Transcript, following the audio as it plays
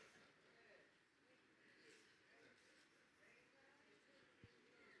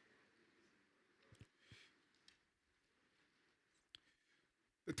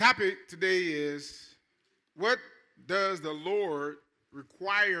The topic today is, what does the Lord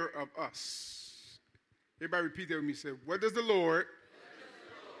require of us? Everybody repeat that with me. Say, what does the Lord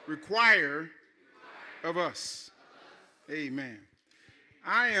require of us? Amen.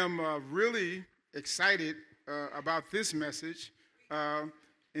 I am really excited about this message, and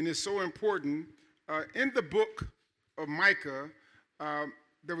it's so important. In the book of Micah,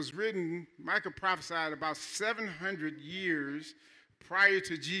 that was written, Micah prophesied about 700 years prior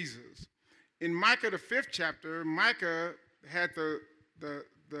to Jesus. In Micah, the 5th chapter, Micah had the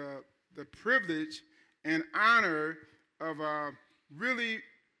privilege and honor of really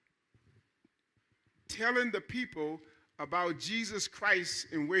telling the people about Jesus Christ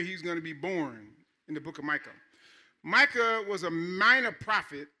and where he's going to be born in the book of Micah. Micah was a minor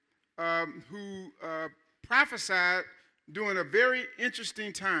prophet who prophesied during a very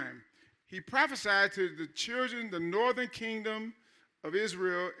interesting time. He prophesied to the children, the northern kingdom of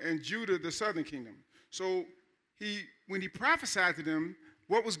Israel, and Judah, the southern kingdom. So when he prophesied to them,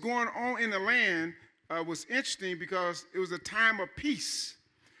 what was going on in the land was interesting because it was a time of peace.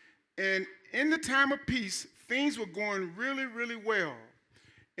 And in the time of peace, things were going really, really well.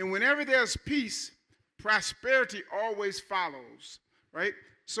 And whenever there's peace, prosperity always follows, right?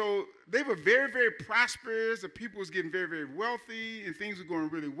 So they were very, very prosperous. The people was getting very, very wealthy, and things were going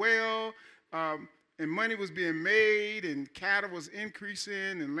really well. And money was being made, and cattle was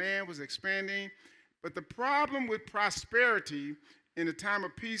increasing, and land was expanding. But the problem with prosperity in a time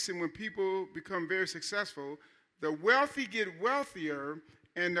of peace and when people become very successful, the wealthy get wealthier,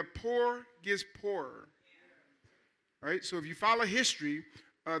 and the poor gets poorer. Right? So if you follow history,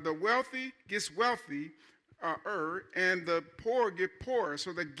 the wealthy gets wealthy, and the poor get poorer.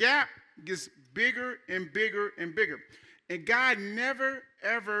 So the gap gets bigger and bigger and bigger. And God never,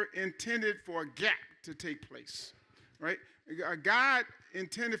 ever intended for a gap to take place, right? God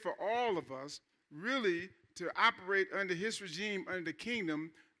intended for all of us really to operate under his regime, under the kingdom,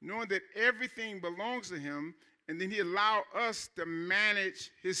 knowing that everything belongs to him, and then he allowed us to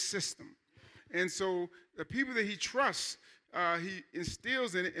manage his system. And so the people that he trusts, he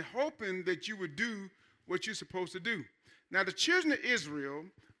instills in it, hoping that you would do what you're supposed to do. Now, the children of Israel,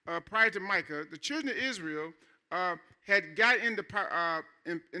 prior to Micah, the children of Israel had got into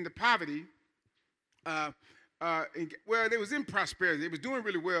poverty. Well, they was in prosperity. They was doing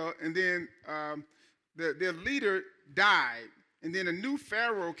really well, and then their leader died, and then a new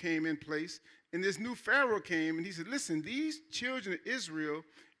Pharaoh came in place, and this new Pharaoh came, and he said, listen, these children of Israel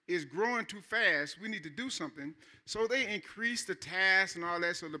is growing too fast. We need to do something. So they increased the task and all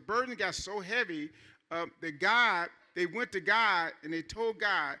that, so the burden got so heavy that they went to God, and they told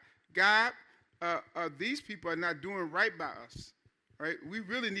God, these people are not doing right by us, right? We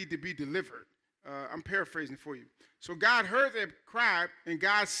really need to be delivered. I'm paraphrasing for you. So God heard their cry, and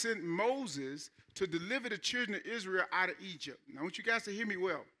God sent Moses to deliver the children of Israel out of Egypt. Now, I want you guys to hear me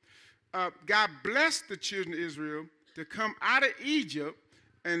well. God blessed the children of Israel to come out of Egypt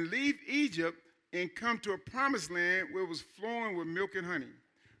and leave Egypt and come to a promised land where it was flowing with milk and honey,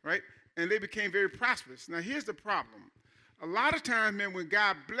 right? And they became very prosperous. Now, here's the problem. A lot of times, man, when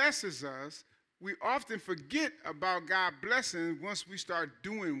God blesses us, we often forget about God's blessing once we start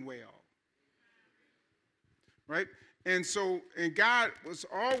doing well. Right? And God was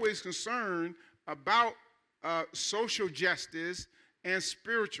always concerned about social justice and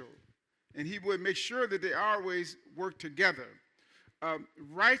spiritual. And he would make sure that they always work together.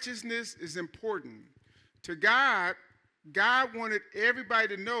 Righteousness is important. To God, God wanted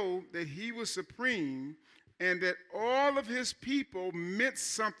everybody to know that he was supreme and that all of his people meant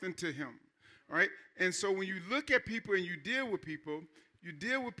something to him. Right? And so when you look at people and you deal with people,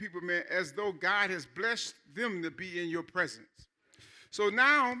 man, as though God has blessed them to be in your presence. So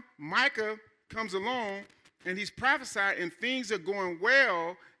now Micah comes along, and he's prophesying, and things are going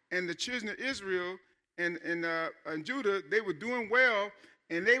well, and the children of Israel and Judah, they were doing well,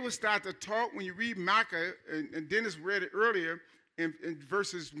 and they would start to talk. When you read Micah, and Dennis read it earlier in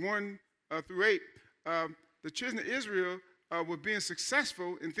verses 1 through 8, the children of Israel were being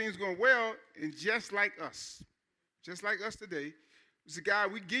successful, and things going well, and just like us today, we say,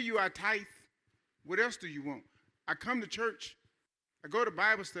 God, we give you our tithe. What else do you want? I come to church. I go to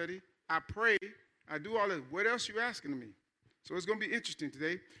Bible study. I pray. I do all that. What else are you asking of me? So it's going to be interesting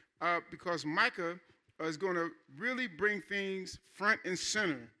today because Micah is going to really bring things front and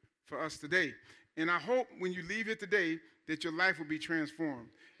center for us today. And I hope when you leave here today that your life will be transformed.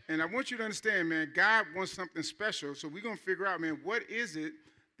 And I want you to understand, man, God wants something special. So we're going to figure out, man, what is it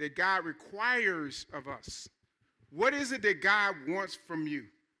that God requires of us? What is it that God wants from you?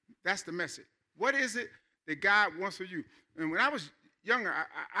 That's the message. What is it that God wants from you? And when I was younger,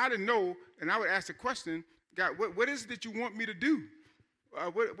 I didn't know, and I would ask the question, God, what is it that you want me to do?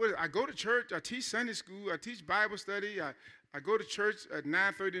 I go to church, I teach Sunday school, I teach Bible study, I go to church at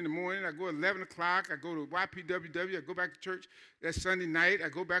 9:30 in the morning, I go at 11 o'clock, I go to YPWW, I go back to church that Sunday night, I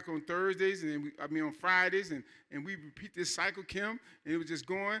go back on Thursdays, and then on Fridays, and we repeat this cycle, Kim, and it was just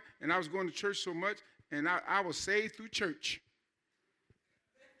going, and I was going to church so much, and I was saved through church,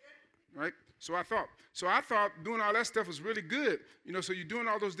 right? So I thought doing all that stuff was really good, so you're doing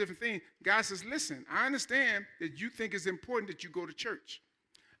all those different things. God says, listen, I understand that you think it's important that you go to church.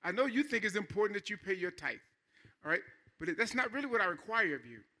 I know you think it's important that you pay your tithe, all right? But that's not really what I require of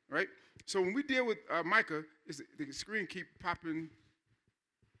you, right? So when we deal with Micah, the screen keep popping.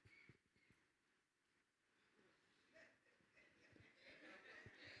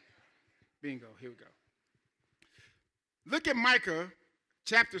 Bingo, here we go. Look at Micah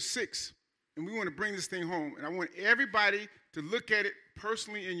chapter 6, and we want to bring this thing home. And I want everybody to look at it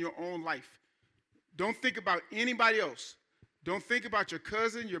personally in your own life. Don't think about anybody else. Don't think about your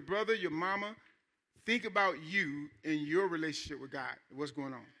cousin, your brother, your mama. Think about you and your relationship with God, what's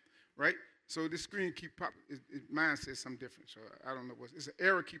going on, right? So this screen keep popping. Mine says something different, so I don't know what's. It's an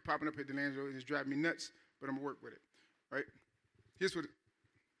error keep popping up at Delangelo, and it's driving me nuts, but I'm going to work with it, right? Here's what.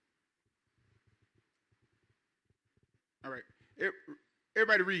 All right.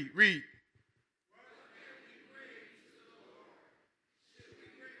 Everybody read.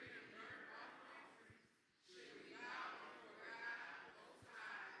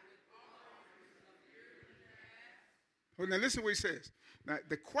 Well, now listen to what he says. Now,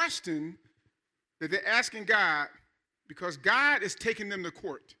 the question that they're asking God, because God is taking them to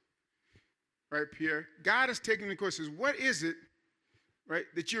court, right, Pierre? God is taking them to court. Says, what is it, right,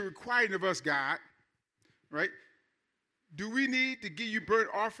 that you're requiring of us, God, right? Do we need to give you burnt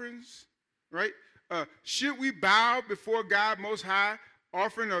offerings, right? Should we bow before God Most High,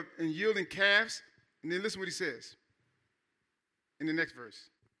 offering and yielding calves? And then listen to what he says in the next verse,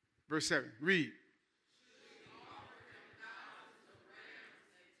 verse 7. Read.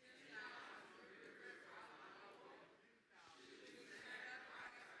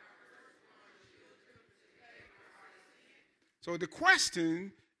 So the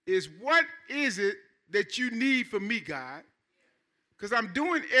question is, what is it that you need from me, God? Because I'm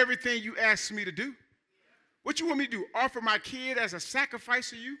doing everything you asked me to do. What you want me to do? Offer my kid as a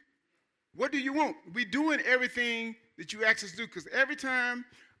sacrifice to you? What do you want? We're doing everything that you asked us to do, because every time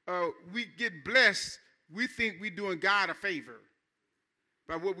we get blessed, we think we're doing God a favor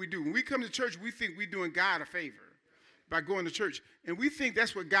by what we do. When we come to church, we think we're doing God a favor by going to church. And we think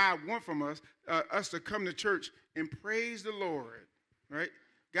that's what God wants from us, us to come to church and praise the Lord, right?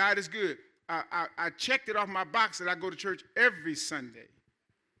 God is good. I checked it off my box that I go to church every Sunday,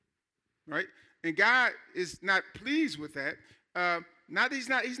 right? And God is not pleased with that.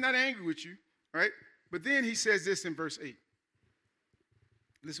 He's not angry with you, right? But then he says this in verse 8.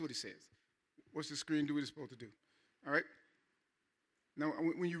 Listen to what he says. What's the screen do what it's supposed to do? All right? Now,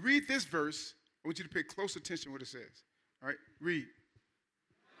 when you read this verse, I want you to pay close attention to what it says. All right? Read.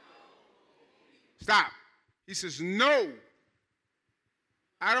 Stop. He says, no,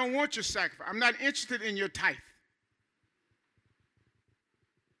 I don't want your sacrifice. I'm not interested in your tithe.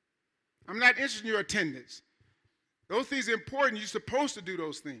 I'm not interested in your attendance. Those things are important. You're supposed to do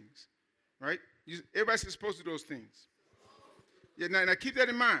those things, right? Everybody's supposed to do those things. Yeah, now keep that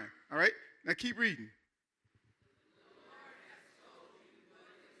in mind, all right? Now keep reading.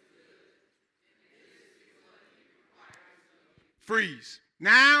 Freeze.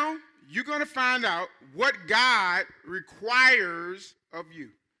 Now you're going to find out what God requires of you.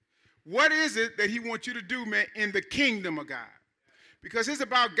 What is it that he wants you to do, man, in the kingdom of God? Because it's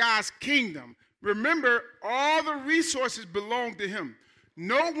about God's kingdom. Remember, all the resources belong to him.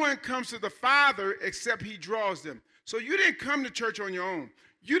 No one comes to the Father except he draws them. So you didn't come to church on your own.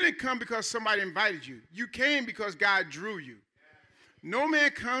 You didn't come because somebody invited you. You came because God drew you. No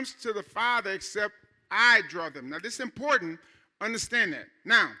man comes to the Father except I draw them. Now, this is important. Understand that.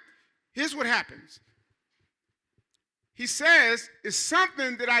 Now, here's what happens. He says, it's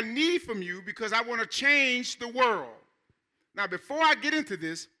something that I need from you because I want to change the world. Now, before I get into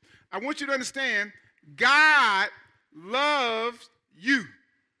this, I want you to understand, God loves you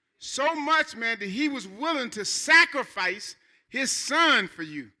so much, man, that he was willing to sacrifice his son for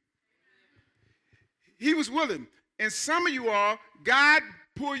you. He was willing. And some of you all, God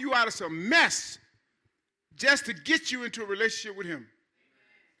pulled you out of some mess just to get you into a relationship with him.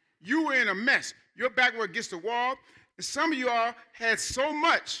 You were in a mess. Your back was against the wall. And some of you all had so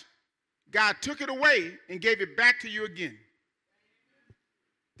much, God took it away and gave it back to you again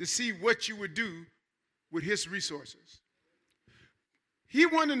to see what you would do with his resources. He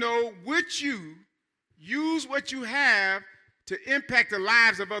wanted to know, would you use what you have to impact the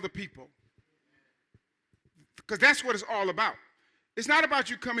lives of other people? Because that's what it's all about. It's not about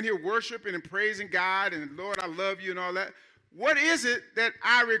you coming here worshiping and praising God and, Lord, I love you and all that. What is it that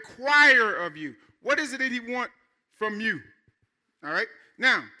I require of you? What is it that he wants from you? All right?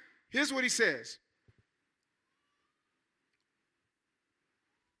 Now, here's what he says.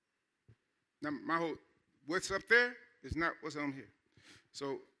 Now, what's up there is not what's on here.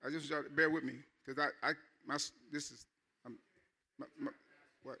 So I just want y'all to bear with me, because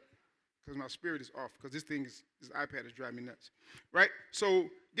because my spirit is off, because this iPad is driving me nuts, right? So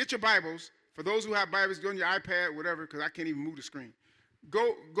get your Bibles. For those who have Bibles, go on your iPad, whatever, because I can't even move the screen.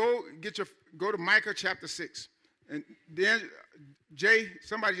 Go to Micah chapter 6. And then, Jay,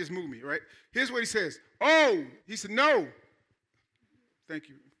 somebody just moved me, right? Here's what he says. Oh, he said, no. Thank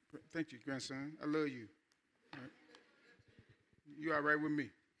you, grandson. I love you. All right. You all right with me?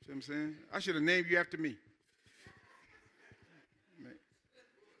 See what I'm saying? I should have named you after me.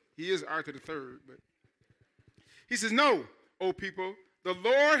 He is Arthur III, but he says, no, O people, the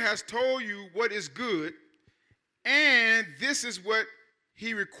Lord has told you what is good, and this is what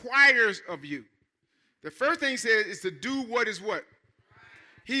he requires of you. The first thing he says is to do what is what?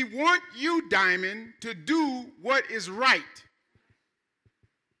 He wants you, Diamond, to do what is right.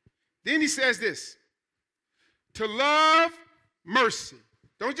 Then he says this, to love mercy.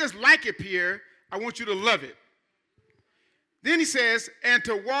 Don't just like it, Pierre. I want you to love it. Then he says, and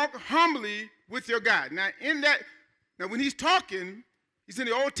to walk humbly with your God. Now, when he's talking, he's in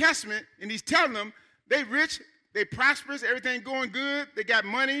the Old Testament, and he's telling them they rich, they prosperous, everything going good, they got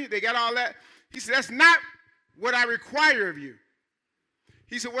money, they got all that. He said, that's not what I require of you.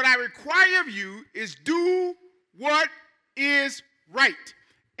 He said, what I require of you is do what is right.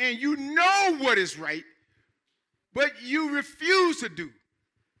 And you know what is right, but you refuse to do.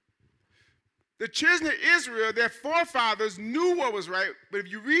 The children of Israel, their forefathers, knew what was right, but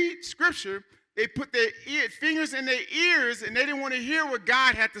if you read Scripture, they put their fingers in their ears, and they didn't want to hear what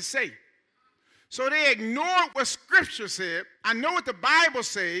God had to say. So they ignored what Scripture said. I know what the Bible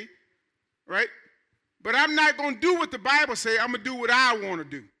say, right? But I'm not going to do what the Bible say. I'm going to do what I want to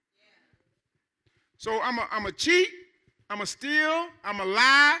do. So I'm a cheat, I'm going to steal, I'm going to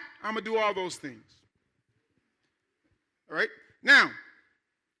lie, I'm going to do all those things. All right? Now,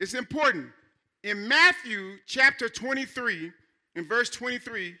 it's important. In Matthew chapter 23, in verse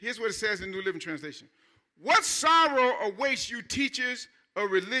 23, here's what it says in the New Living Translation. What sorrow awaits you teachers of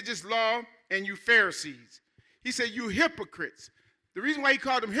religious law and you Pharisees? He said, you hypocrites. The reason why he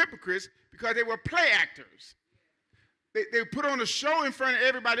called them hypocrites, because they were play actors. They put on a show in front of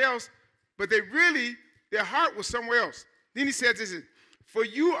everybody else, but their heart was somewhere else. Then he says this, for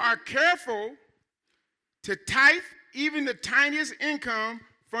you are careful to tithe even the tiniest income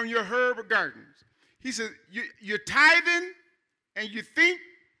from your herb or gardens. He says, you're tithing and you think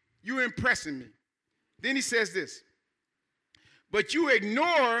you're impressing me. Then he says this, but you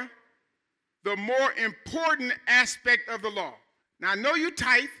ignore the more important aspect of the law. Now, I know you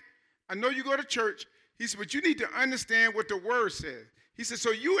tithe. I know you go to church. He said, but you need to understand what the word says. He said,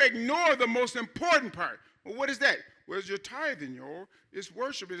 so you ignore the most important part. Well, what is that? Well, it's your tithing, y'all. It's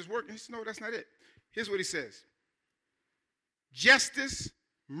worship. It's work. He said, no, that's not it. Here's what he says. Justice,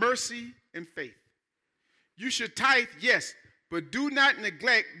 mercy, and faith. You should tithe, yes, but do not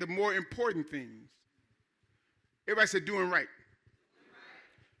neglect the more important things. Everybody said doing right.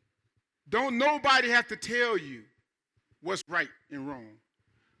 Don't nobody have to tell you what's right and wrong,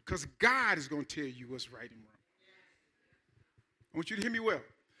 because God is going to tell you what's right and wrong. I want you to hear me well.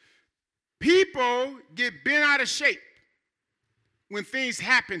 People get bent out of shape when things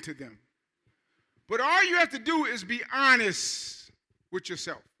happen to them. But all you have to do is be honest with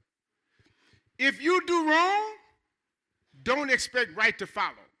yourself. If you do wrong, don't expect right to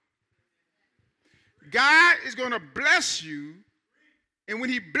follow. God is going to bless you, and when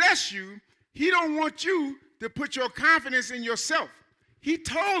he bless you, he don't want you to put your confidence in yourself. He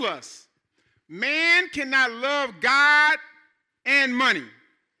told us, man cannot love God and money.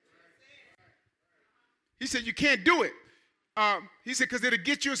 He said you can't do it. He said because it'll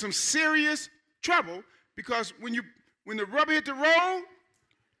get you in some serious trouble, because when the rubber hit the road,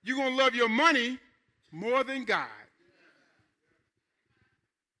 you're going to love your money more than God.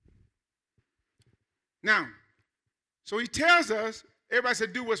 Now, so he tells us, everybody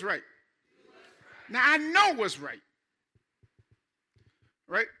said, do what's right. Now, I know what's right.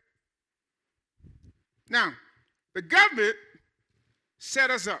 Right? Now, the government set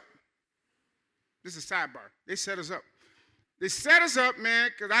us up. This is a sidebar. They set us up. They set us up,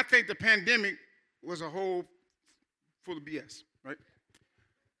 man, because I think the pandemic was a whole full of BS, right?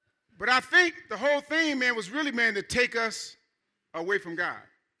 But I think the whole thing, man, was really, man, to take us away from God.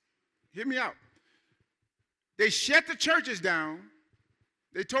 Hear me out. They shut the churches down.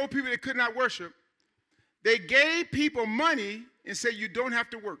 They told people they could not worship. They gave people money and said you don't have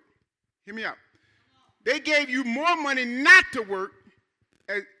to work. Hear me out. They gave you more money not to work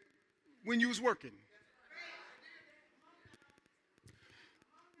when you was working.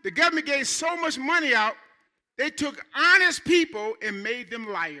 The government gave so much money out, they took honest people and made them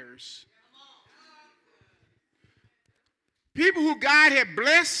liars. People who God had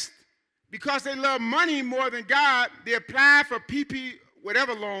blessed, because they love money more than God, they applied for PP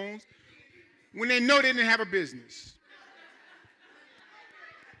whatever loans when they know they didn't have a business.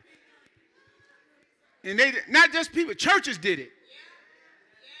 And they, not just people, churches did it.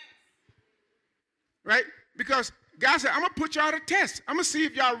 Right? Because God said, I'm going to put y'all to test. I'm going to see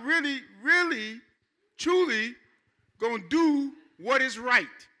if y'all really, really, truly going to do what is right.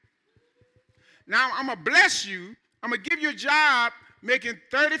 Now, I'm going to bless you. I'm going to give you a job making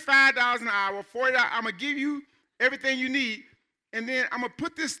 $35 an hour, $40. I'm going to give you everything you need. And then I'm going to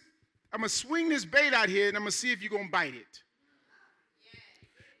put this, I'm going to swing this bait out here, and I'm going to see if you're going to bite it.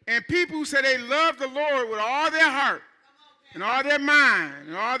 And people who say they love the Lord with all their heart and all their mind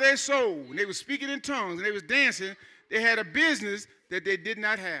and all their soul, and they were speaking in tongues and they was dancing, they had a business that they did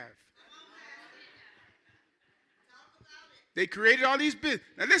not have. They created all these business.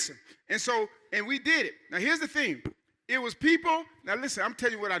 Now listen, and we did it. Now here's the thing. It was people, now listen, I'm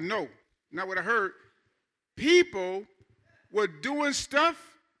telling you what I know, not what I heard. People were doing stuff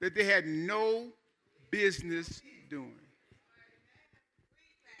that they had no business doing.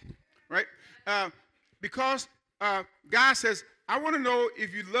 Right? Because God says, I want to know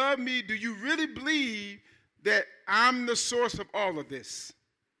if you love me, do you really believe that I'm the source of all of this?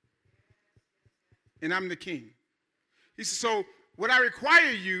 And I'm the king. He said, so what I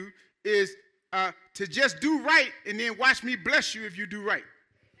require you is to just do right and then watch me bless you if you do right.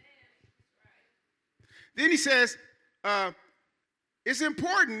 Then he says, it's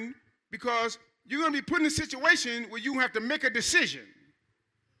important because you're going to be put in a situation where you have to make a decision.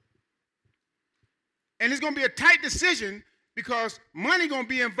 And it's going to be a tight decision because money going to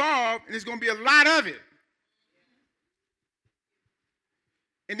be involved and there's going to be a lot of it.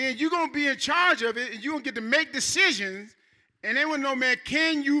 And then you're going to be in charge of it and you're going to get to make decisions. And they want to know, man,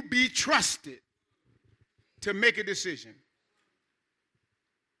 can you be trusted to make a decision?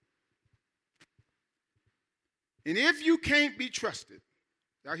 And if you can't be trusted,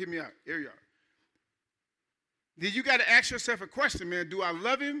 y'all hear me out, here you are. Then you got to ask yourself a question, man. Do I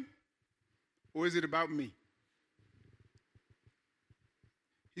love him? Or is it about me?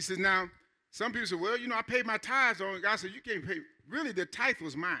 He says, now, some people say, well, you know, I paid my tithes on it. God said, you can't pay. Really, the tithe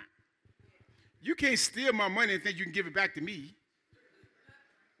was mine. You can't steal my money and think you can give it back to me.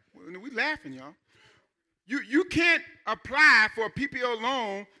 Well, we laughing, y'all. You can't apply for a PPO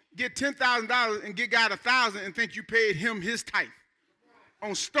loan, get $10,000 and get God $1,000 and think you paid him his tithe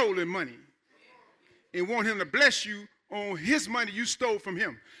on stolen money and want him to bless you on his money you stole from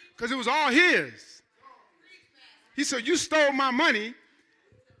him. Because it was all his. He said, you stole my money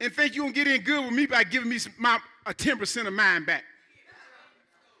and think you're going to get in good with me by giving me a 10% of mine back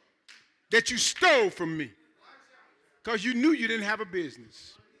that you stole from me because you knew you didn't have a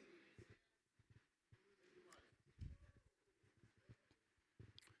business.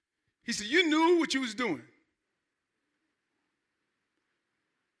 He said, you knew what you was doing.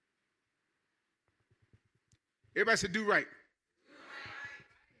 Everybody said, do right.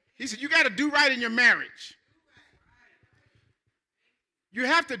 He said, you got to do right in your marriage. You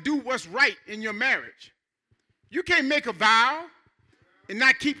have to do what's right in your marriage. You can't make a vow and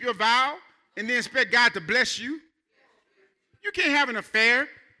not keep your vow and then expect God to bless you. You can't have an affair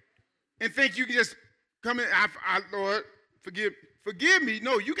and think you can just come in, Lord, forgive me.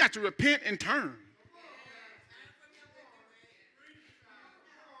 No, you got to repent and turn.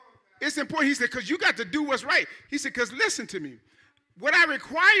 It's important. He said, because you got to do what's right. He said, because listen to me. What I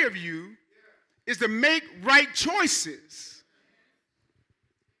require of you is to make right choices.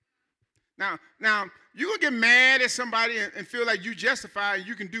 Now you're going to get mad at somebody and feel like you justify and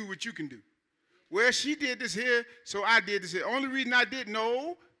you can do what you can do. Well, she did this here, so I did this here. Only reason I didn't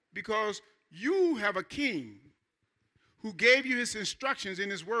know, because you have a king who gave you his instructions in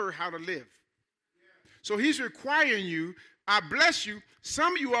his word how to live. So he's requiring you, I bless you.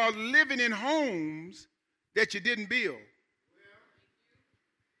 Some of you are living in homes that you didn't build.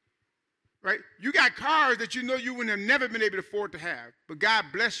 Right? You got cars that you know you would have never been able to afford to have, but God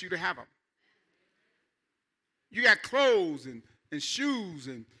bless you to have them. You got clothes and shoes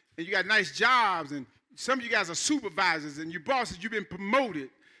and you got nice jobs, and some of you guys are supervisors and your bosses, you've been promoted.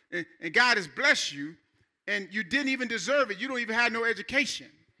 and God has blessed you, and you didn't even deserve it. You don't even have no education,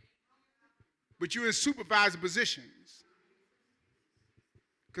 but you're in supervisor positions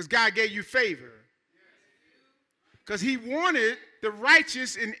because God gave you favor. Because he wanted the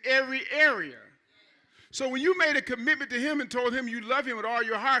righteous in every area. So when you made a commitment to him and told him you love him with all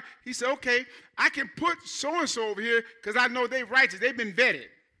your heart, he said, okay, I can put so-and-so over here because I know they're righteous. They've been vetted.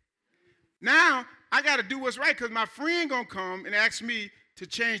 Now, I got to do what's right because my friend going to come and ask me to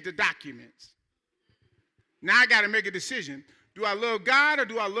change the documents. Now I got to make a decision. Do I love God or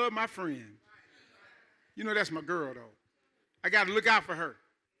do I love my friend? You know, that's my girl, though. I got to look out for her.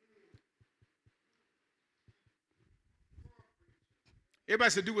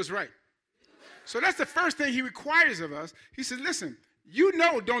 Everybody said, do what's right. So that's the first thing he requires of us. He says, listen, you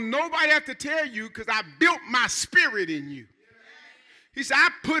know, don't nobody have to tell you because I built my spirit in you. He said, I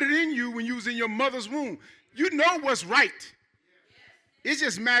put it in you when you was in your mother's womb. You know what's right. It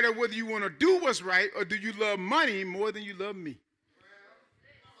just matters whether you want to do what's right or do you love money more than you love me.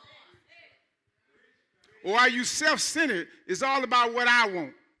 Or are you self-centered? It's all about what I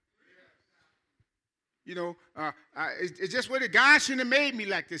want. You know, it's just what God shouldn't have made me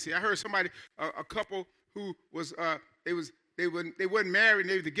like this. I heard somebody, a couple who was, they weren't married and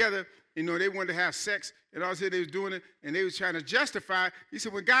they were together. You know, they wanted to have sex, and all said they was doing it, and they was trying to justify. He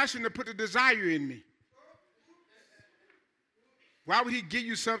said, well, God shouldn't have put the desire in me. Why would he give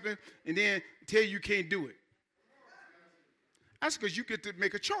you something and then tell you can't do it? That's because you get to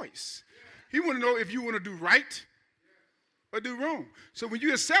make a choice. He want to know if you want to do right or do wrong. So when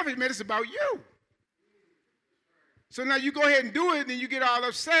you're selfish, man, it's about you. So now you go ahead and do it, and then you get all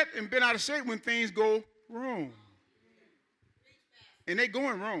upset and bent out of shape when things go wrong. And they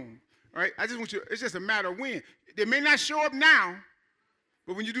going wrong, right? I just want you, it's just a matter of when. They may not show up now,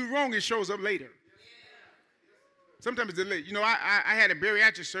 but when you do wrong, it shows up later. Sometimes it's delayed. You know, I had a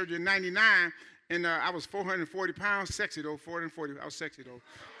bariatric surgery in 99, and I was 440 pounds, sexy though, 440, I was sexy though. You know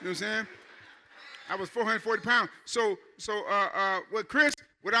what I'm saying? I was 440 pounds. So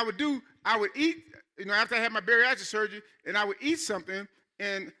what I would do, I would eat, you know, after I had my bariatric surgery, and I would eat something,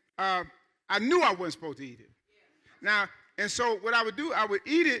 and I knew I wasn't supposed to eat it. Now, and so what I would do, I would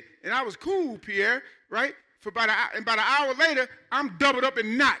eat it, and I was cool, Pierre, right? For about an hour later, I'm doubled up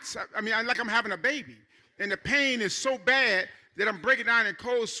in knots. I mean, like I'm having a baby. And the pain is so bad that I'm breaking down in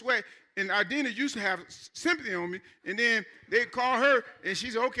cold sweat. And Ardina used to have sympathy on me, and then they'd call her, and she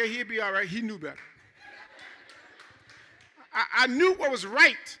said, okay, he'll be all right. He knew better. I knew what was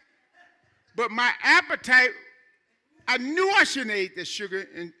right, but my appetite, I knew I shouldn't have ate the sugar,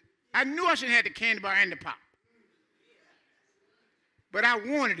 and I knew I shouldn't have had the candy bar and the pop. But I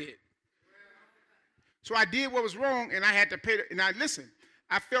wanted it. So I did what was wrong, and I had to pay. And I listen,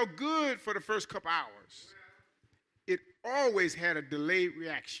 I felt good for the first couple hours. It always had a delayed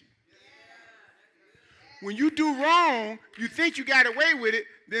reaction. When you do wrong, you think you got away with it,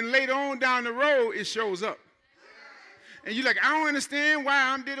 then later on down the road, it shows up. And you're like, I don't understand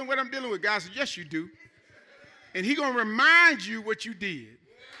why I'm dealing with what I'm dealing with. God said, yes, you do. And he's going to remind you what you did.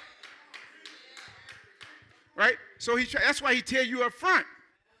 Right? So that's why he tell you up front.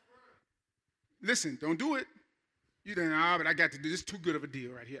 Listen, don't do it. You think, but I got to do this. Too good of a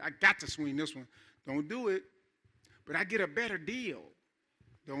deal right here. I got to swing this one. Don't do it. But I get a better deal.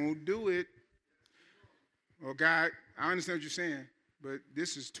 Don't do it. Well, God, I understand what you're saying, but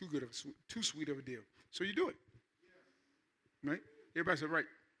this is too sweet of a deal. So you do it. Right? Everybody said, right.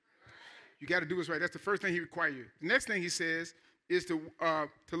 You got to do what's right. That's the first thing he requires you. The next thing he says is to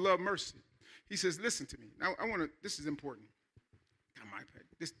love mercy. He says, listen to me. Now, this is important. Got my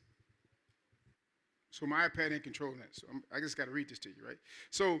iPad. So my iPad ain't controlling that. So I just got to read this to you, right?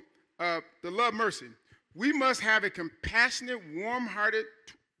 So the love mercy. We must have a compassionate, warm-hearted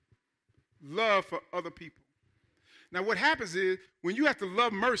love for other people. Now, what happens is when you have to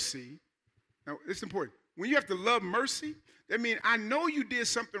love mercy, now it's important. When you have to love mercy, that means I know you did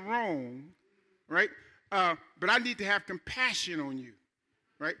something wrong, right? But I need to have compassion on you,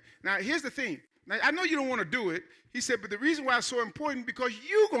 right? Now, here's the thing. Now, I know you don't want to do it. He said, but the reason why it's so important because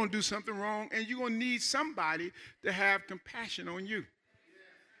you're going to do something wrong and you're going to need somebody to have compassion on you.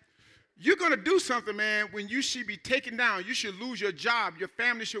 You're going to do something, man, when you should be taken down. You should lose your job. Your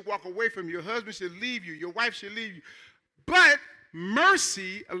family should walk away from you. Your husband should leave you. Your wife should leave you. But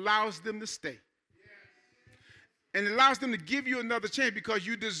mercy allows them to stay. And it allows them to give you another chance because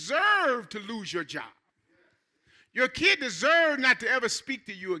you deserve to lose your job. Your kid deserves not to ever speak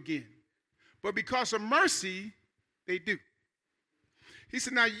to you again. But because of mercy, they do. He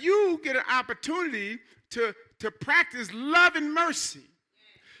said, now you get an opportunity to practice love and mercy.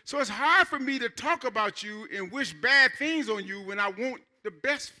 So it's hard for me to talk about you and wish bad things on you when I want the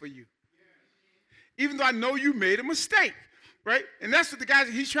best for you. Even though I know you made a mistake, right? And that's what the guy,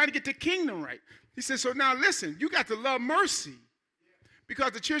 he's trying to get the kingdom right. He says, so now listen, you got to love mercy.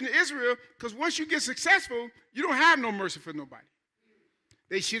 Because the children of Israel, because once you get successful, you don't have no mercy for nobody.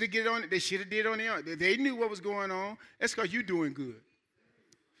 They should have They should have did on their own. They knew what was going on. That's because you're doing good.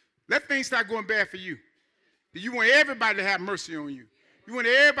 Let things start going bad for you. You want everybody to have mercy on you. You want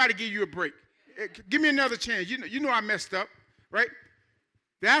everybody to give you a break. Give me another chance. You know I messed up, right?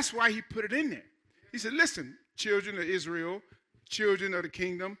 That's why he put it in there. He said, listen, children of Israel, children of the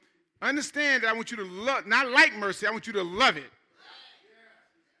kingdom, understand that I want you to love, not like mercy, I want you to love it.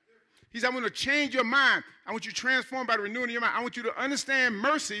 He said, I want to change your mind. I want you to transform by the renewing of your mind. I want you to understand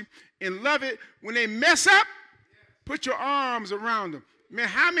mercy and love it. When they mess up, put your arms around them. Man,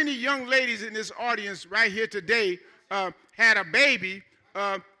 how many young ladies in this audience right here today had a baby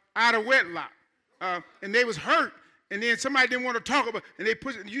out of wedlock, and they was hurt, and then somebody didn't want to talk about it,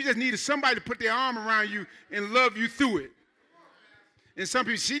 and you just needed somebody to put their arm around you and love you through it. And some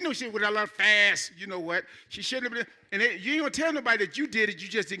people, she knew she would have loved fast. You know what? She shouldn't have been. And you ain't going to tell nobody that you did it. You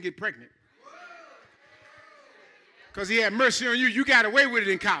just didn't get pregnant. Because he had mercy on you. You got away with it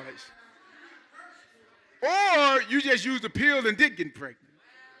in college. Or you just used a pill and did get pregnant.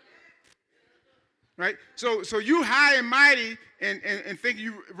 Right? So you high and mighty and think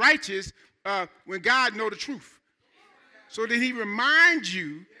you righteous when God know the truth. So then he reminds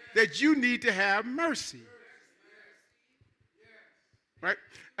you that you need to have mercy. Right?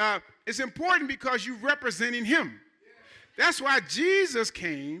 It's important because you're representing him. That's why Jesus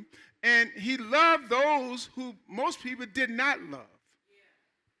came, and he loved those who most people did not love.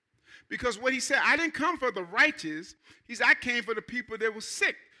 Because what he said, I didn't come for the righteous. He said, I came for the people that were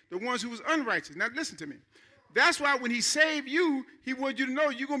sick, the ones who was unrighteous. Now listen to me. That's why when he saved you, he wanted you to know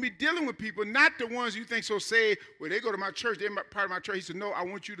you're going to be dealing with people, not the ones you think so saved, well, they go to my church, they're part of my church. He said, no, I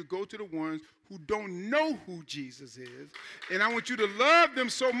want you to go to the ones who don't know who Jesus is. And I want you to love them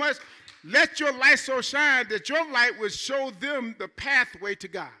so much. Let your light so shine that your light will show them the pathway to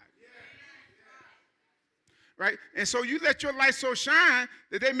God. Right? And so you let your light so shine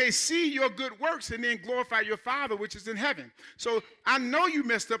that they may see your good works and then glorify your Father which is in heaven. So I know you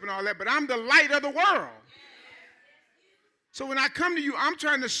messed up and all that, but I'm the light of the world. So when I come to you, I'm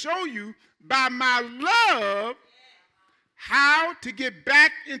trying to show you by my love how to get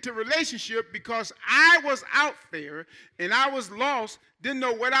back into relationship, because I was out there and I was lost, didn't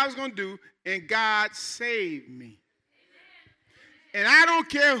know what I was going to do, and God saved me. And I don't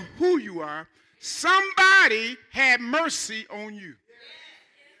care who you are, somebody had mercy on you.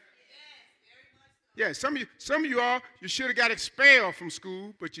 Yeah, some of you all, you should have got expelled from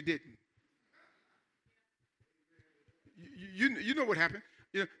school, but you didn't. You know what happened.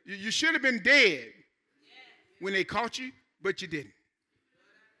 You should have been dead when they caught you, but you didn't.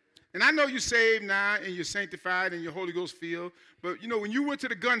 And I know you're saved now and you're sanctified and you're Holy Ghost filled, but when you went to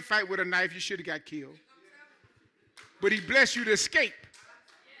the gunfight with a knife, you should have got killed. But he blessed you to escape.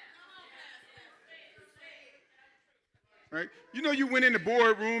 Right? You went in the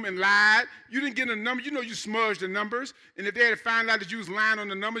boardroom and lied. You didn't get a number. You smudged the numbers. And if they had found out that you was lying on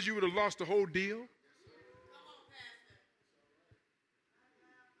the numbers, you would have lost the whole deal.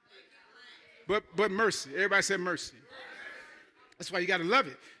 But mercy. Everybody said mercy. That's why you got to love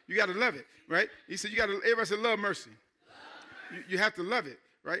it. You got to love it, right? He said everybody said love mercy. You have to love it,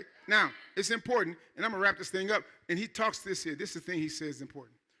 right? Now, it's important, and I'm going to wrap this thing up. And he talks this here. This is the thing he says is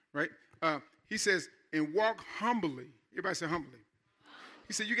important, right? He says, and walk humbly. Everybody say humbly.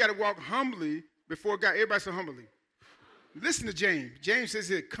 He said, you got to walk humbly before God. Everybody say humbly. Listen to James. James says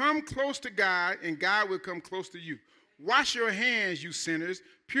here, come close to God, and God will come close to you. Wash your hands, you sinners.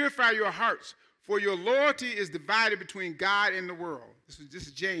 Purify your hearts, for your loyalty is divided between God and the world. This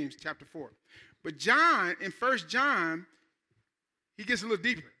is James chapter 4. But John, in 1 John, he gets a little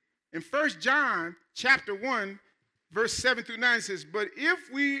deeper. In 1 John chapter 1, verse 7 through 9, it says, but if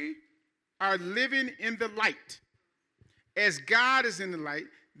we are living in the light, as God is in the light,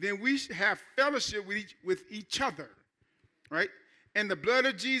 then we should have fellowship with each other, right? And the blood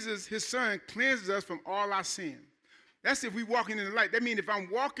of Jesus, his son, cleanses us from all our sins. That's if we walking in the light. That means if I'm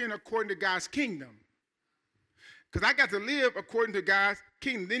walking according to God's kingdom, because I got to live according to God's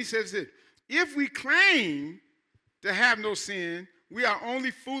kingdom. Then he says this, if we claim to have no sin, we are only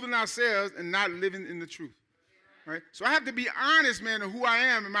fooling ourselves and not living in the truth. Right? So I have to be honest, man, of who I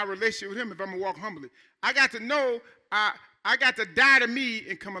am in my relationship with him if I'm going to walk humbly. I got to know I got to die to me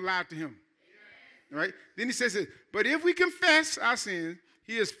and come alive to him. Right? Then he says this, but if we confess our sins,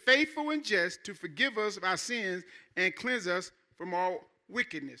 he is faithful and just to forgive us of our sins and cleanse us from all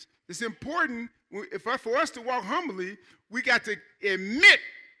wickedness. It's important for us to walk humbly, we got to admit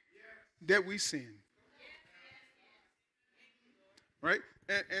that we sin. Right?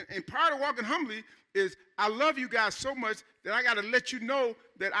 And part of walking humbly is I love you guys so much that I got to let you know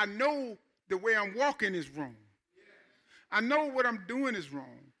that I know the way I'm walking is wrong. I know what I'm doing is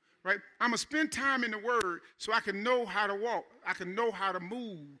wrong. Right? I'm going to spend time in the Word so I can know how to walk. I can know how to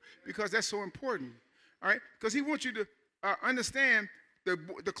move because that's so important. All right? Because he wants you to understand the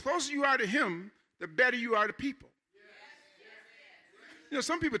closer you are to him, the better you are to people. You know,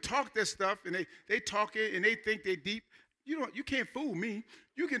 some people talk this stuff and they talk it and they think they're deep. You can't fool me.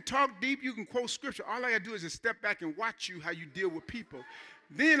 You can talk deep. You can quote scripture. All I got to do is just step back and watch you how you deal with people.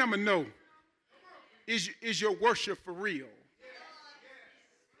 Then I'm going to know, is your worship for real?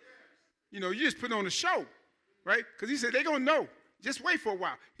 You know, you just put on a show, right? Because he said they're going to know. Just wait for a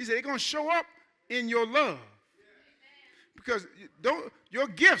while. He said they're going to show up in your love. Because your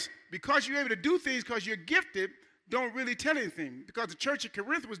gifts, because you're able to do things because you're gifted, don't really tell anything. Because the church of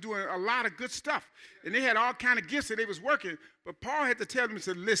Corinth was doing a lot of good stuff. And they had all kind of gifts that they was working. But Paul had to tell them, he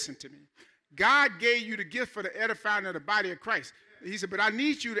said, listen to me. God gave you the gift for the edifying of the body of Christ. He said, but I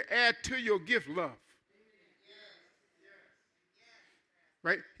need you to add to your gift love.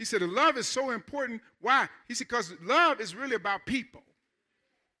 Right? He said the love is so important. Why? He said because love is really about people.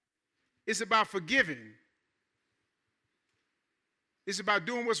 It's about forgiving. It's about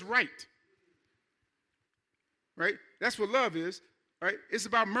doing what's right. Right? That's what love is. Right? It's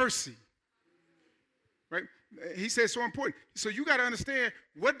about mercy. Right? He said it's so important. So you got to understand,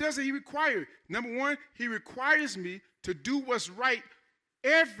 what does he require? Number one, he requires me to do what's right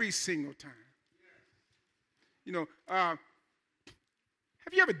every single time. You know, have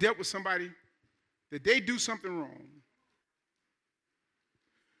you ever dealt with somebody that they do something wrong,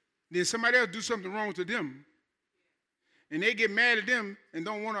 then somebody else do something wrong to them, and they get mad at them and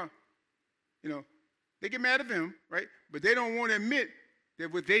don't want to, they get mad at them, right? But they don't want to admit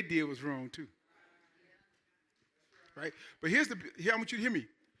that what they did was wrong too. Right? But here I want you to hear me.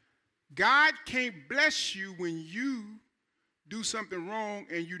 God can't bless you when you do something wrong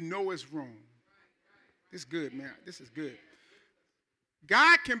and you know it's wrong. This is good, man. This is good.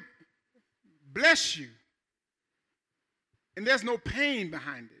 God can bless you, and there's no pain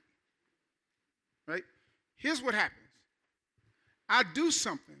behind it, right? Here's what happens. I do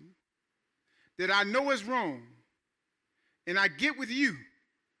something that I know is wrong, and I get with you,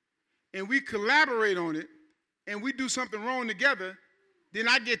 and we collaborate on it, and we do something wrong together, then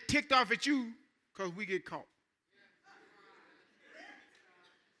I get ticked off at you because we get caught.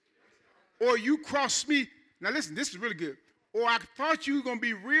 Or you cross me. Now listen, this is really good. Or I thought you were going to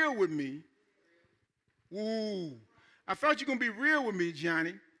be real with me. Ooh. I thought you were going to be real with me,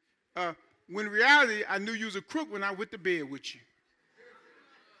 Johnny. When in reality, I knew you was a crook when I went to bed with you.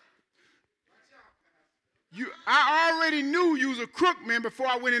 I already knew you was a crook, man, before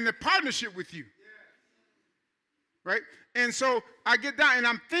I went into partnership with you. Right? And so I get down, and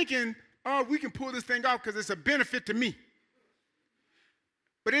I'm thinking, oh, we can pull this thing off because it's a benefit to me.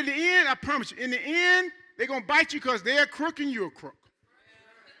 But in the end, I promise you, in the end, they're going to bite you because they're a crook and you're a crook.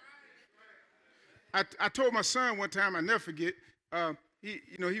 I told my son one time, I'll never forget,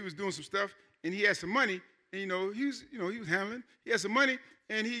 he was doing some stuff, and he had some money, and, he was handling. He had some money,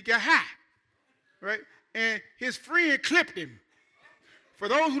 and he got high, right? And his friend clipped him. For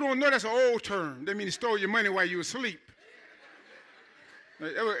those who don't know, that's an old term. That means he stole your money while you were asleep.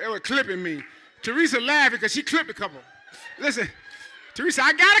 That was clipping me. Teresa laughed because she clipped a couple. Listen. Teresa,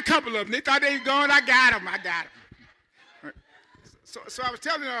 I got a couple of them. They thought they were gone. I got them. Right. So I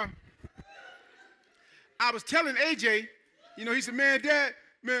was telling AJ, he said, man, Dad,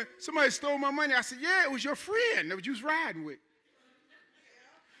 somebody stole my money. I said, yeah, it was your friend that you was riding with.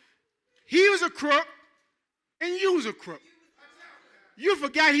 He was a crook, and you was a crook. You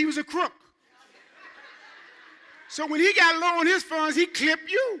forgot he was a crook. So when he got low on his funds, he clipped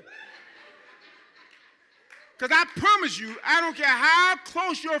you. Because I promise you, I don't care how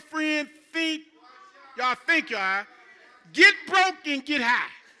close your friend y'all think you are, get broke and get high.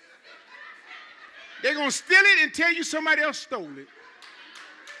 They're going to steal it and tell you somebody else stole it.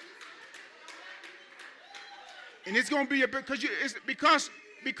 And it's going to be because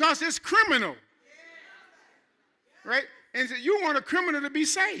it's criminal. Right? And so you want a criminal to be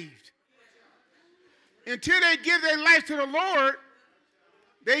saved. Until they give their life to the Lord,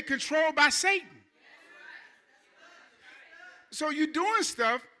 they controlled by Satan. So you're doing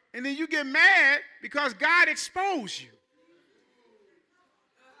stuff, and then you get mad because God exposed you.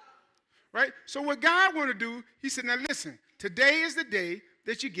 Right? So what God want to do, he said, now listen, today is the day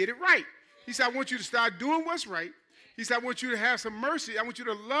that you get it right. He said, I want you to start doing what's right, He said, I want you to have some mercy. I want you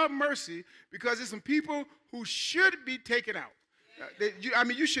to love mercy because there's some people who should be taken out.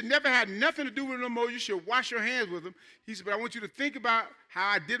 You should never have nothing to do with them no more. You should wash your hands with them. He said, but I want you to think about how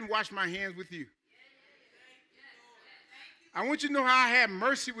I didn't wash my hands with you. I want you to know how I had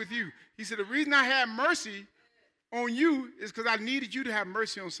mercy with you. He said, the reason I had mercy on you is because I needed you to have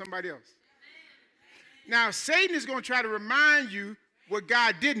mercy on somebody else. Now, Satan is going to try to remind you what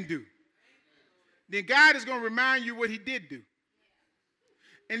God didn't do. Then God is going to remind you what he did do.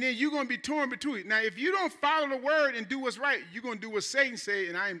 And then you're going to be torn between. Now, if you don't follow the word and do what's right, you're going to do what Satan say,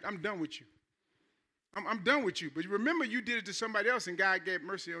 and I'm done with you. I'm done with you. But remember, you did it to somebody else, and God gave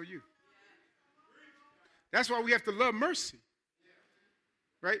mercy on you. That's why we have to love mercy,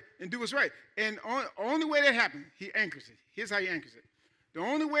 right? And do what's right. And only way that happens, he anchors it. Here's how he anchors it. The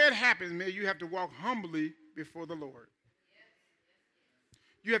only way it happens, man, you have to walk humbly before the Lord.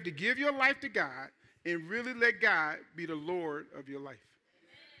 You have to give your life to God and really let God be the Lord of your life.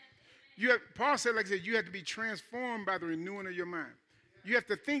 Paul said, like I said, you have to be transformed by the renewing of your mind. You have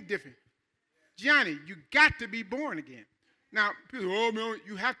to think different. Johnny, you got to be born again. Now, people say, oh, man,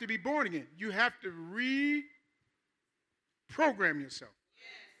 you have to be born again. You have to reprogram yourself.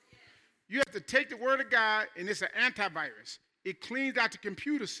 You have to take the word of God, and it's an antivirus. It cleans out the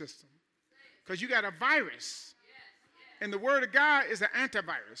computer system because you got a virus. And the word of God is an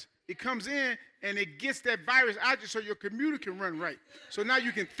antivirus. It comes in, and it gets that virus out you so your computer can run right. So now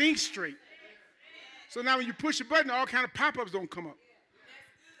you can think straight. So now when you push a button, all kind of pop-ups don't come up.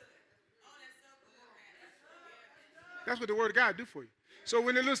 That's what the word of God do for you. So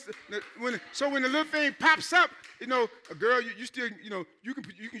when the little thing pops up, a girl, you still, you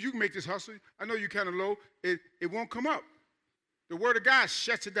can make this hustle. I know you're kind of low. It won't come up. The word of God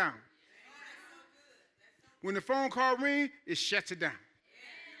shuts it down. When the phone call rings, it shuts it down.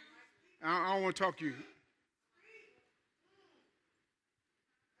 I don't want to talk to you.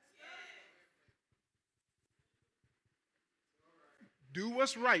 Do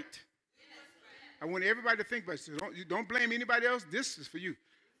what's right. I want everybody to think about it. Don't blame anybody else. This is for you.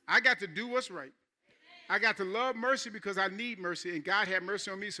 I got to do what's right. I got to love mercy because I need mercy, and God had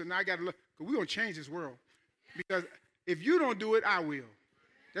mercy on me, so now I got to love. Because we're going to change this world. Because if you don't do it, I will.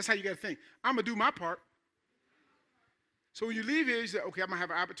 That's how you got to think. I'm going to do my part. So when you leave here, you say, okay, I'm going to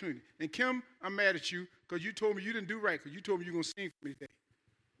have an opportunity. And Kim, I'm mad at you because you told me you didn't do right because you told me you're going to sing for me today.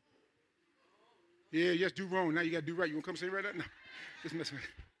 Yeah, yes, do wrong. Now you got to do right. You want to come sing right now? No, just messing with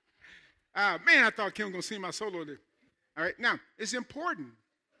it. Man, I thought Kim was going to sing my solo there. All right, now, it's important.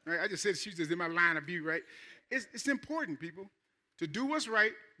 Right? I just said she's just in my line of view, right? It's important, people, to do what's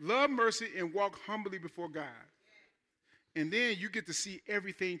right, love mercy, and walk humbly before God. And then you get to see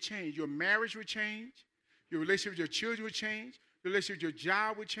everything change. Your marriage will change. Your relationship with your children will change. Your relationship with your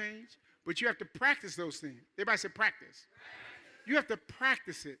job will change. But you have to practice those things. Everybody say practice. You have to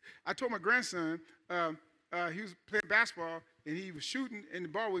practice it. I told my grandson, he was playing basketball, and he was shooting, and the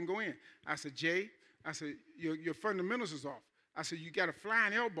ball wouldn't go in. I said, Jay, your fundamentals is off. I said, you got a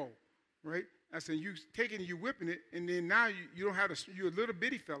flying elbow, right? I said, you taking it, you whipping it, and then now you don't have you're a little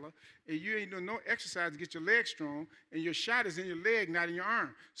bitty fella, and you ain't doing no exercise to get your leg strong, and your shot is in your leg, not in your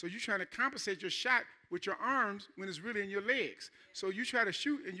arm. So you're trying to compensate your shot with your arms when it's really in your legs. So you try to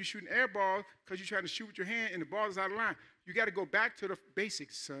shoot, and you're shooting air balls because you're trying to shoot with your hand, and the ball is out of line. You got to go back to the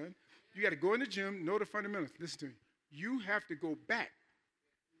basics, son. You got to go in the gym, know the fundamentals. Listen to me. You have to go back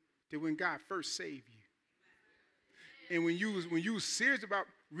to when God first saved you. And when you was serious about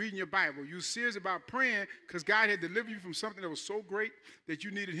reading your Bible, you was serious about praying because God had delivered you from something that was so great that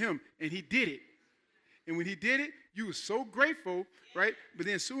you needed him, and he did it. And when he did it, you were so grateful, right? But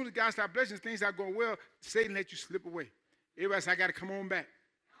then as soon as God started blessing, things started going well, Satan let you slip away. Everybody said, I got to come on back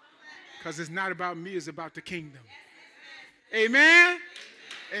because it's not about me, it's about the kingdom. Amen?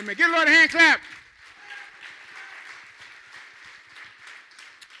 Amen. Give the Lord a hand clap.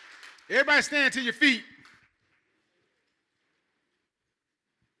 Everybody stand to your feet.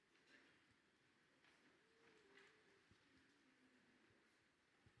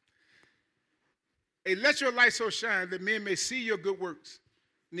 Hey, let your light so shine that men may see your good works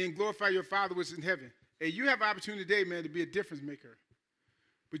and then glorify your Father which is in heaven. Hey, you have an opportunity today, man, to be a difference maker.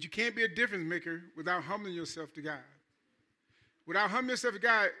 But you can't be a difference maker without humbling yourself to God. Without humbling yourself to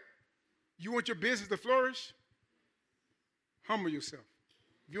God, you want your business to flourish? Humble yourself.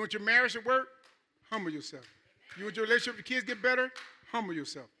 If you want your marriage to work, humble yourself. If you want your relationship with the kids to get better, humble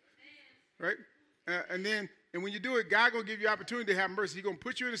yourself. Right? And when you do it, God going to give you opportunity to have mercy. He's going to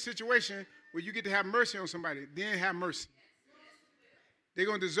put you in a situation where you get to have mercy on somebody. Then have mercy. They're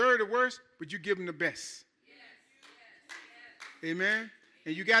going to deserve the worst, but you give them the best. Amen?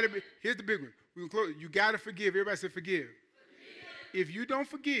 And you got to be, here's the big one. We can close. You got to forgive. Everybody say forgive. If you don't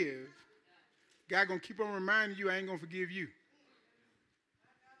forgive, God going to keep on reminding you, I ain't going to forgive you.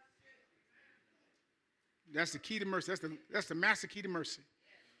 That's the key to mercy. That's the master key to mercy.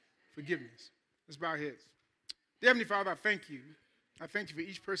 Forgiveness. Let's bow our heads. Dear Heavenly Father, I thank you. I thank you for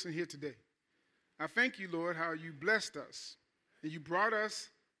each person here today. I thank you, Lord, how you blessed us and you brought us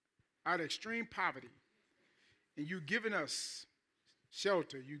out of extreme poverty. And you've given us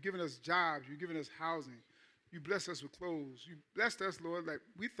shelter. You've given us jobs. You've given us housing. You blessed us with clothes. You blessed us, Lord, like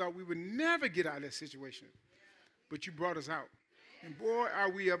we thought we would never get out of that situation. But you brought us out. And boy, are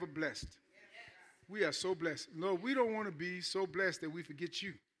we ever blessed. We are so blessed. Lord, we don't want to be so blessed that we forget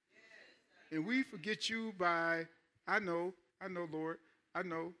you. And we forget you by, I know, Lord,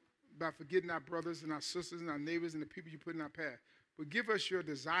 by forgetting our brothers and our sisters and our neighbors and the people you put in our path. But give us your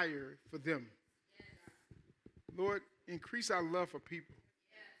desire for them. Lord, increase our love for people.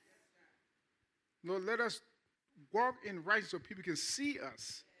 Lord, let us walk in righteousness so people can see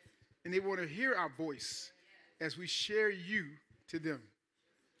us and they want to hear our voice as we share you to them.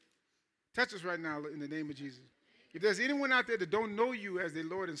 Touch us right now in the name of Jesus. If there's anyone out there that don't know you as their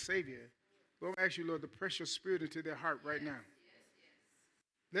Lord and Savior, Lord, I ask you, Lord, to press your spirit into their heart right now.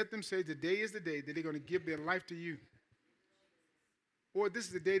 Let them say today is the day that they're going to give their life to you. Or this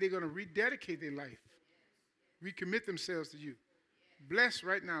is the day they're going to rededicate their life, recommit themselves to you. Bless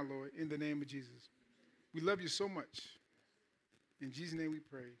right now, Lord, in the name of Jesus. We love you so much. In Jesus' name we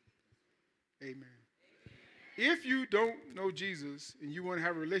pray. Amen. If you don't know Jesus and you want to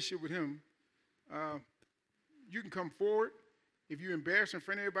have a relationship with him, you can come forward. If you're embarrassed in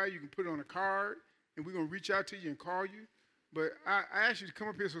front of everybody, you can put it on a card, and we're going to reach out to you and call you. But I ask you to come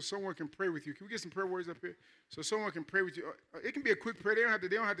up here so someone can pray with you. Can we get some prayer words up here so someone can pray with you? It can be a quick prayer. They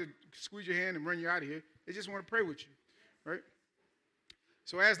don't have to squeeze your hand and run you out of here. They just want to pray with you, right?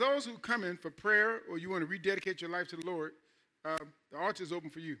 So as those who come in for prayer or you want to rededicate your life to the Lord, the altar is open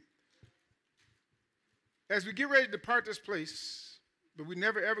for you. As we get ready to depart this place, but we're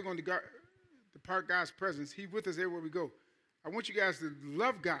never, ever going to depart God's presence. He's with us everywhere we go. I want you guys to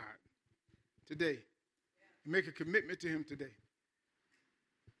love God today and make a commitment to him today.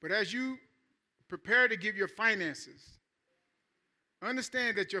 But as you prepare to give your finances,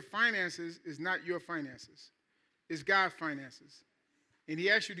 understand that your finances is not your finances. It's God's finances. And he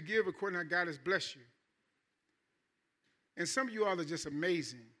asks you to give according to how God has blessed you. And some of you all are just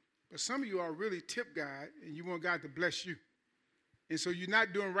amazing. But some of you all really tip God and you want God to bless you. And so you're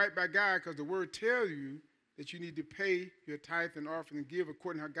not doing right by God because the word tells you that you need to pay your tithe and offering and give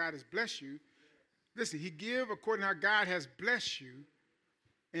according to how God has blessed you. Listen, he give according to how God has blessed you.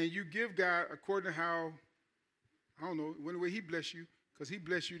 And you give God according to how, I don't know, when the way he bless you, because he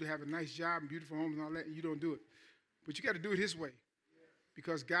blessed you to have a nice job and beautiful homes and all that, and you don't do it. But you got to do it his way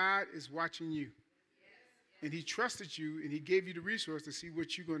because God is watching you. And he trusted you, and he gave you the resource to see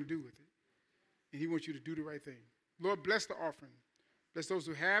what you're going to do with it. And he wants you to do the right thing. Lord, bless the offering. Bless those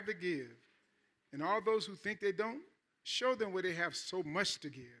who have to give. And all those who think they don't, show them where they have so much to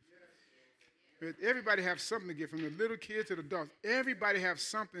give. Everybody have something to give, from the little kid to the adults. Everybody have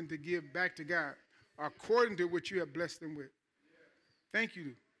something to give back to God according to what you have blessed them with. Thank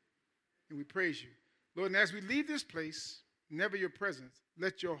you, and we praise you. Lord, and as we leave this place, never your presence,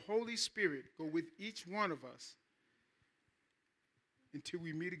 let your Holy Spirit go with each one of us until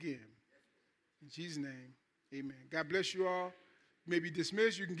we meet again. In Jesus' name, amen. God bless you all. You may be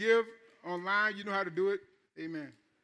dismissed. You can give online. You know how to do it. Amen.